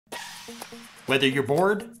Whether you're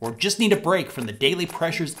bored or just need a break from the daily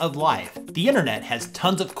pressures of life, the internet has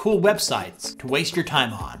tons of cool websites to waste your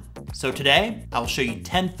time on. So today, I'll show you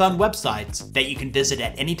 10 fun websites that you can visit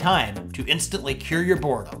at any time to instantly cure your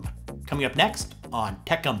boredom. Coming up next on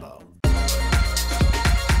Tech Gumbo.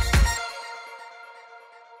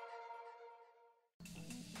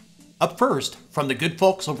 Up first, from the good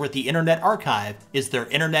folks over at the Internet Archive, is their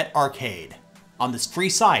Internet Arcade. On this free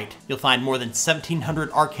site, you'll find more than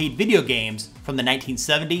 1,700 arcade video games from the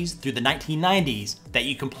 1970s through the 1990s that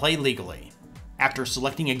you can play legally. After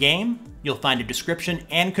selecting a game, you'll find a description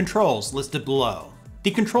and controls listed below. The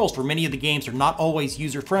controls for many of the games are not always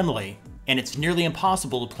user-friendly, and it's nearly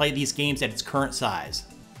impossible to play these games at its current size.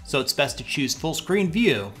 So it's best to choose full screen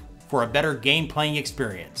view for a better game playing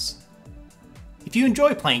experience. If you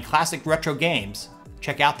enjoy playing classic retro games,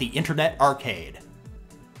 check out the Internet Arcade.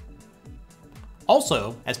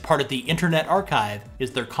 Also, as part of the Internet Archive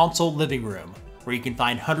is their console living room, where you can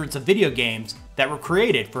find hundreds of video games that were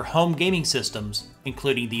created for home gaming systems,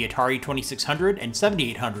 including the Atari 2600 and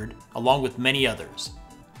 7800, along with many others.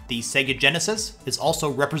 The Sega Genesis is also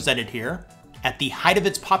represented here. At the height of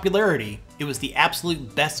its popularity, it was the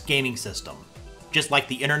absolute best gaming system. Just like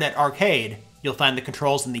the Internet Arcade, you'll find the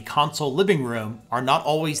controls in the console living room are not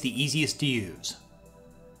always the easiest to use.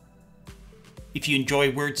 If you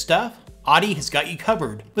enjoy weird stuff, Oddee has got you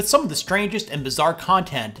covered with some of the strangest and bizarre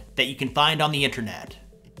content that you can find on the internet.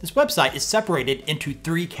 This website is separated into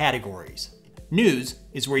 3 categories. News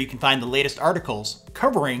is where you can find the latest articles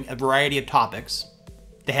covering a variety of topics.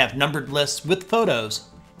 They have numbered lists with photos,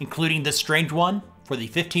 including this strange one for the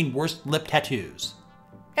 15 worst lip tattoos.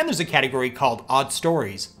 And there's a category called Odd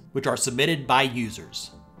Stories, which are submitted by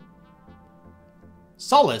users.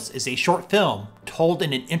 Solace is a short film told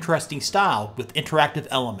in an interesting style with interactive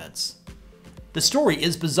elements. The story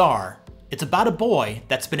is bizarre. It's about a boy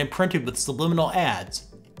that's been imprinted with subliminal ads.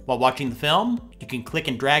 While watching the film, you can click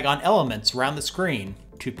and drag on elements around the screen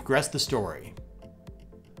to progress the story.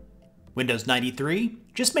 Windows 93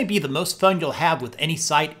 just may be the most fun you'll have with any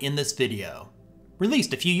site in this video.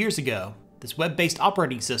 Released a few years ago, this web-based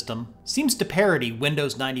operating system seems to parody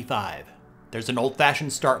Windows 95. There's an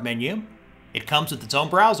old-fashioned start menu. It comes with its own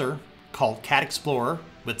browser, called Cat Explorer,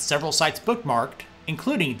 with several sites bookmarked,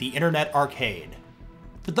 including the Internet Arcade.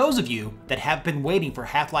 For those of you that have been waiting for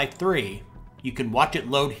Half-Life 3, you can watch it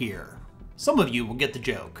load here. Some of you will get the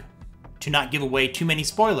joke. To not give away too many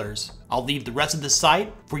spoilers, I'll leave the rest of this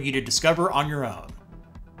site for you to discover on your own.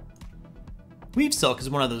 WeaveSilk is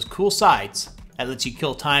one of those cool sites that lets you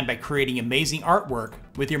kill time by creating amazing artwork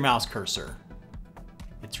with your mouse cursor.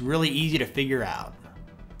 It's really easy to figure out.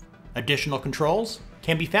 Additional controls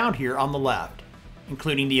can be found here on the left,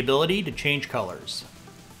 including the ability to change colors.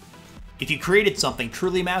 If you created something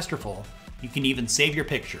truly masterful, you can even save your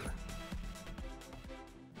picture.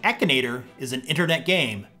 Akinator is an internet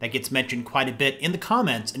game that gets mentioned quite a bit in the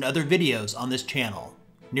comments and other videos on this channel.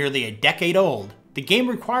 Nearly a decade old, the game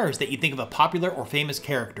requires that you think of a popular or famous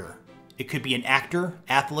character. It could be an actor,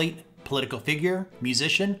 athlete, political figure,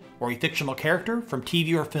 musician, or a fictional character from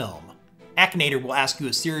TV or film. Akinator will ask you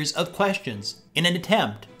a series of questions in an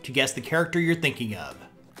attempt to guess the character you're thinking of.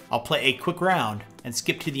 I'll play a quick round and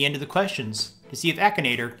skip to the end of the questions to see if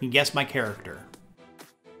Akinator can guess my character.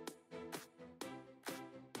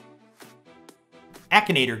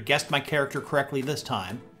 Akinator guessed my character correctly this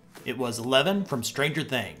time. It was 11 from Stranger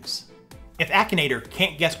Things. If Akinator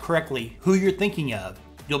can't guess correctly who you're thinking of,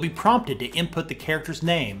 you'll be prompted to input the character's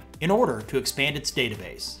name in order to expand its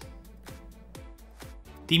database.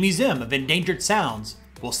 The Museum of Endangered Sounds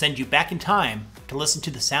will send you back in time to listen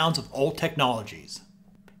to the sounds of old technologies.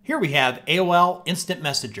 Here we have AOL Instant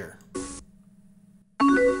Messenger.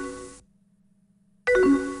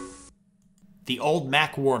 The old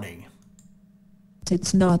Mac warning.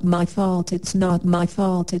 It's not my fault, it's not my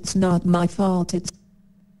fault, it's not my fault, it's...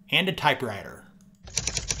 And a typewriter.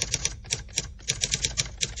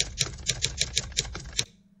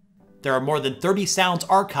 There are more than 30 sounds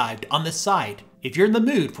archived on this site if you're in the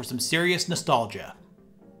mood for some serious nostalgia.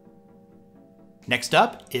 Next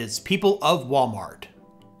up is People of Walmart.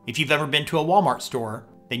 If you've ever been to a Walmart store,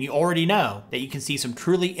 then you already know that you can see some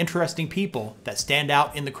truly interesting people that stand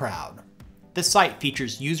out in the crowd. This site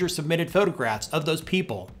features user-submitted photographs of those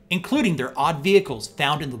people, including their odd vehicles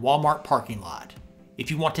found in the Walmart parking lot.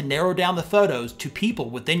 If you want to narrow down the photos to people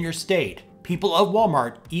within your state, People of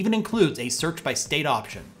Walmart even includes a search by state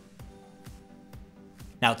option.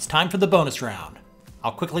 Now it's time for the bonus round.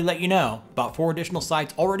 I'll quickly let you know about 4 additional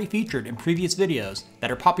sites already featured in previous videos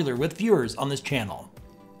that are popular with viewers on this channel.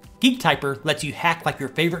 GeekTyper lets you hack like your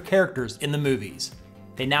favorite characters in the movies.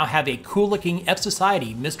 They they now have a cool-looking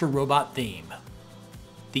F-Society Mr. Robot theme.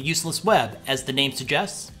 The useless web, as the name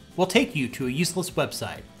suggests, will take you to a useless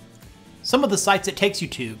website. Some of the sites it takes you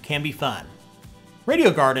to can be fun.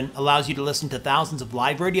 Radio Garden allows you to listen to thousands of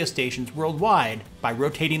live radio stations worldwide by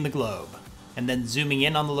rotating the globe, and then zooming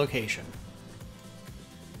in on the location.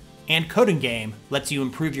 And Coding Game lets you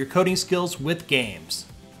improve your coding skills with games,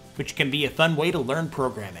 which can be a fun way to learn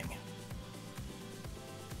programming.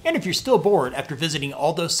 And if you're still bored after visiting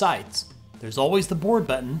all those sites, there's always the board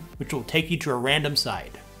button, which will take you to a random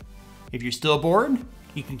site. If you're still bored,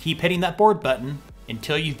 you can keep hitting that board button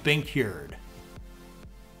until you've been cured.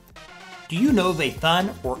 Do you know of a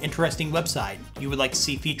fun or interesting website you would like to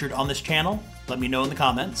see featured on this channel? Let me know in the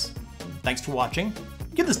comments. Thanks for watching.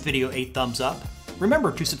 Give this video a thumbs up.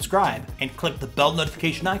 Remember to subscribe and click the bell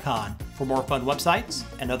notification icon for more fun websites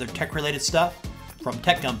and other tech-related stuff from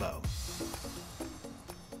Tech Gumbo.